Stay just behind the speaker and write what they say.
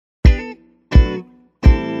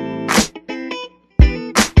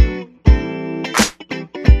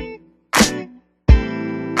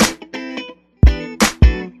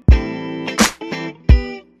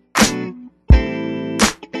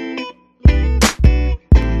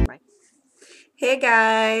Hey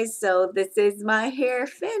guys, so this is my hair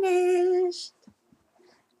finished.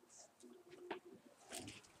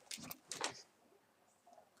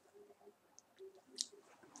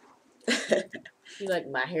 You like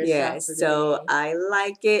my hairstyle Yeah, for so today? I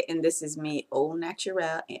like it, and this is me au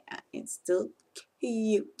natural, and it's still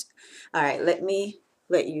cute. All right, let me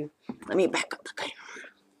back up the camera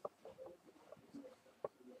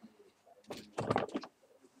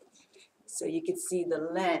so you can see the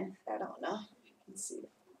length. I don't know. You can see.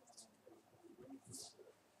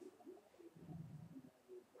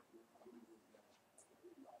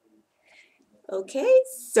 Okay,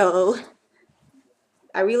 so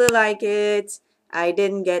I really like it. I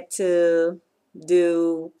didn't get to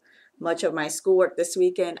do much of my schoolwork this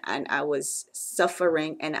weekend, and I was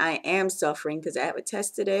suffering, and I am suffering because I have a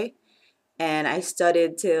test today, and I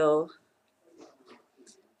studied till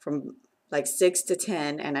from like 6 to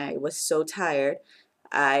 10, and I was so tired.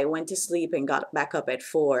 I went to sleep and got back up at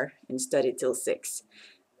 4 and studied till 6.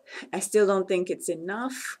 I still don't think it's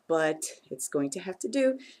enough, but it's going to have to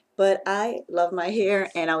do. But I love my hair,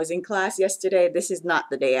 and I was in class yesterday. This is not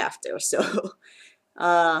the day after, so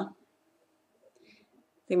I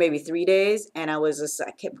think maybe 3 days, and I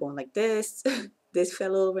kept going like this. This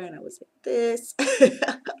fell over, and I was like this.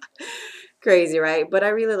 Crazy, right? But I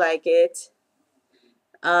really like it.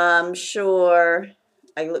 I'm sure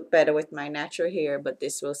I look better with my natural hair, but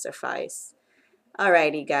this will suffice.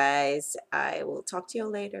 Alrighty, guys. I will talk to you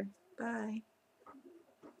later. Bye.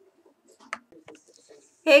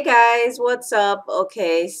 Hey guys, what's up?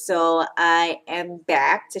 Okay, so I am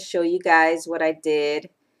back to show you guys what I did.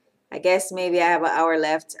 I guess maybe I have an hour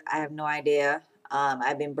left. I have no idea.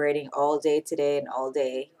 I've been braiding all day today and all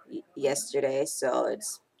day yesterday, so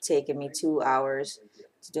it's taken me 2 hours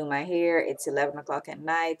to do my hair. It's 11 o'clock at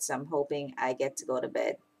night, so I'm hoping I get to go to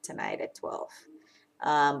bed tonight at 12.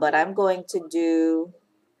 But I'm going to do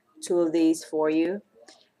two of these for you.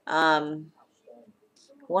 Um,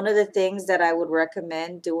 One of the things that I would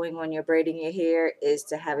recommend doing when you're braiding your hair is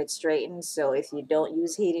to have it straightened. So if you don't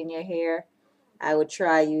use heat in your hair, I would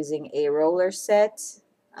try using a roller set,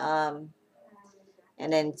 um,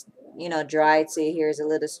 and then dry it so your hair is a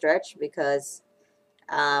little stretch, because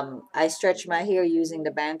I stretch my hair using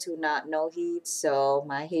the Bantu knot no heat. So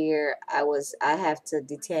my hair, I have to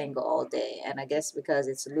detangle all day, and I guess because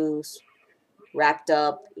it's loose, wrapped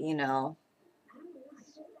up,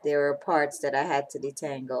 there were parts that I had to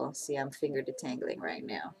detangle. See, I'm finger detangling right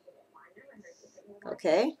now.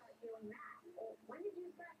 Okay,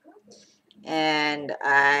 and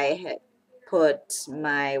I had put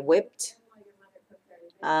my whipped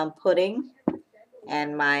pudding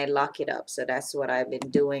and my lock it up. So that's what I've been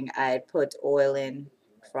doing. I put oil in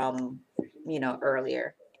from,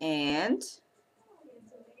 earlier. And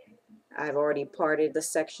I've already parted the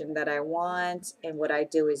section that I want. And what I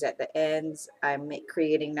do is at the ends, I'm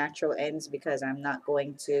creating natural ends because I'm not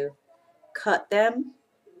going to cut them.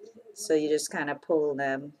 So you just kind of pull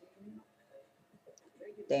them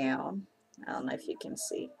down. I don't know if you can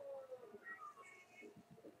see.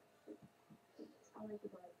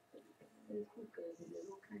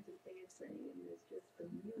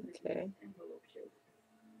 Okay.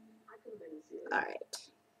 All right.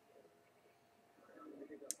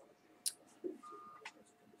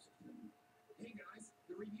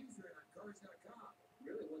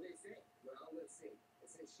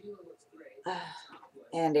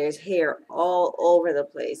 And there's hair all over the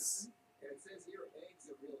place,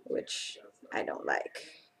 which I don't like.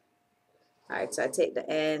 All right, so I take the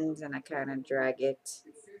ends and I kind of drag it.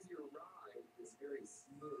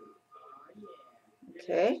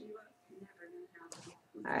 Okay.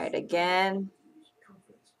 All right, again,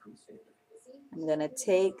 I'm gonna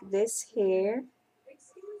take this hair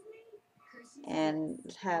and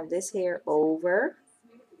have this hair over.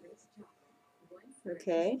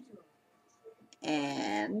 Okay.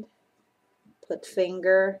 And put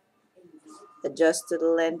finger, adjust to the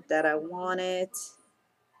length that I want it.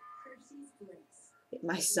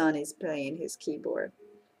 My son is playing his keyboard.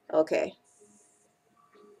 Okay.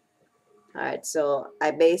 All right, so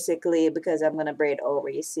I basically, because I'm gonna braid over,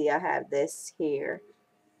 you see I have this here.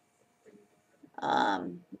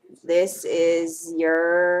 Um, this is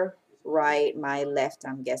your right, my left,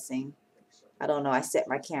 I'm guessing. I don't know, I set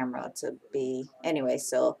my camera to be, anyway,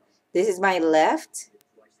 so this is my left.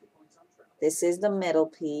 This is the middle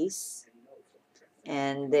piece.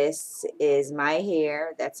 And this is my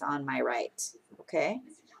hair that's on my right. Okay,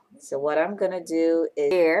 so what I'm gonna do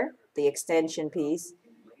is here, the extension piece,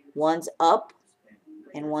 one's up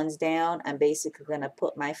and one's down. I'm basically gonna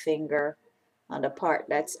put my finger on the part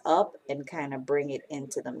that's up and kind of bring it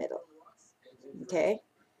into the middle. Okay,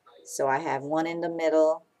 So I have one in the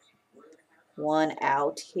middle, one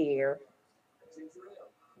out here.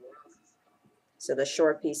 So the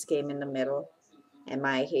short piece came in the middle and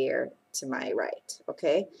my hair to my right,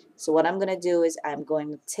 okay? So what I'm gonna do is I'm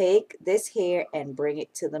going to take this hair and bring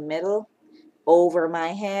it to the middle over my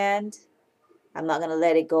hand. I'm not gonna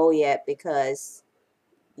let it go yet because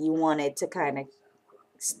you want it to kind of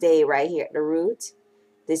stay right here at the root.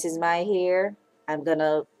 This is my hair. I'm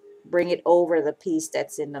gonna bring it over the piece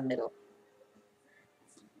that's in the middle,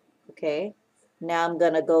 okay? Now I'm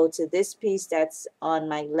gonna go to this piece that's on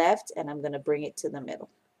my left and I'm gonna bring it to the middle.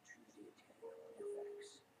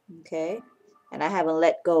 Okay, and I haven't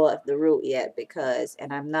let go of the root yet because,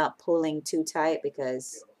 and I'm not pulling too tight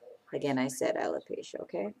because again I said alopecia.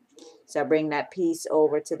 Okay, so I bring that piece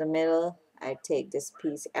over to the middle, I take this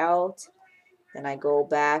piece out, then I go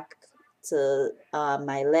back to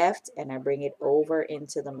my left and I bring it over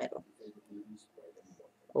into the middle,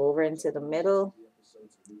 over into the middle,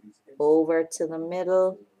 over to the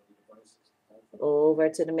middle, over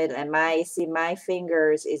to the middle, and my, see my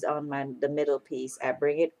fingers is on the middle piece. I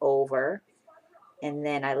bring it over and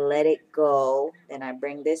then I let it go. Then I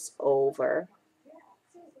bring this over.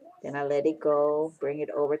 Then I let it go, bring it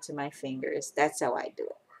over to my fingers. That's how I do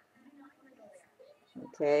it.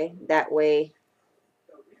 Okay, that way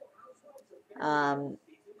um,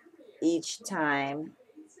 each time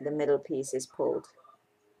the middle piece is pulled.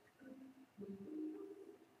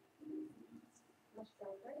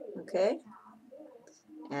 Okay,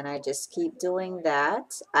 and I just keep doing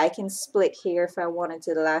that. I can split here if I wanted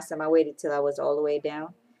to. The last time I waited till I was all the way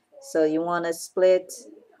down. So you want to split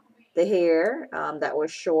the hair that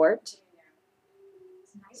was short.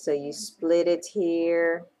 So you split it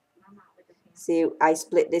here. See, I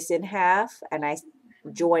split this in half and I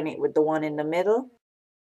join it with the one in the middle.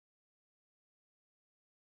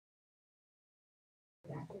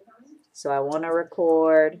 So I want to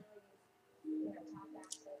record.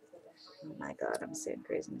 Oh my God, I'm saying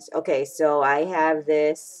craziness. Okay, so I have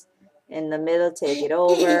this in the middle. Take it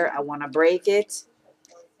over. I want to break it.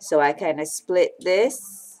 So I kind of split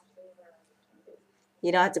this.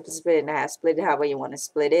 You don't have to split it in half. Split it however you want to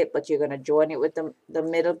split it, but you're going to join it with the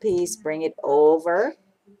middle piece. Bring it over.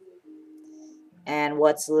 And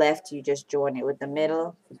what's left, you just join it with the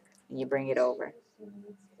middle and you bring it over.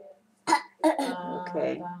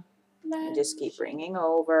 Okay. And just keep bringing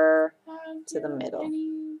over to the middle.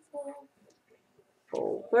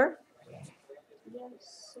 Over.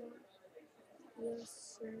 Yes, sir.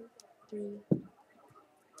 Yes, sir. 3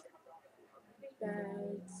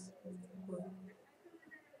 bags.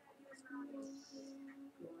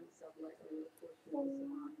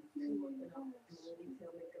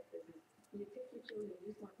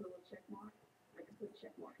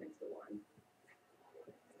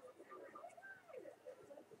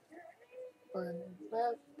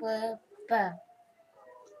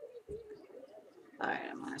 Alright,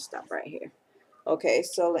 I'm going to stop right here. Okay,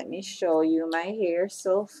 so let me show you my hair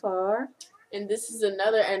so far. And this is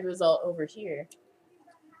another end result over here.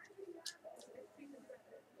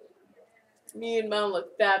 Me and Mom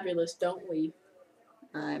look fabulous, don't we?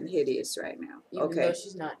 I'm hideous right now. Even though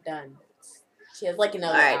she's not done. She has like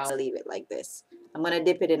another Alright, hour. I'll leave it like this. I'm going to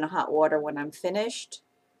dip it in hot water when I'm finished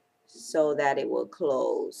so that it will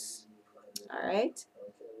close. Alright.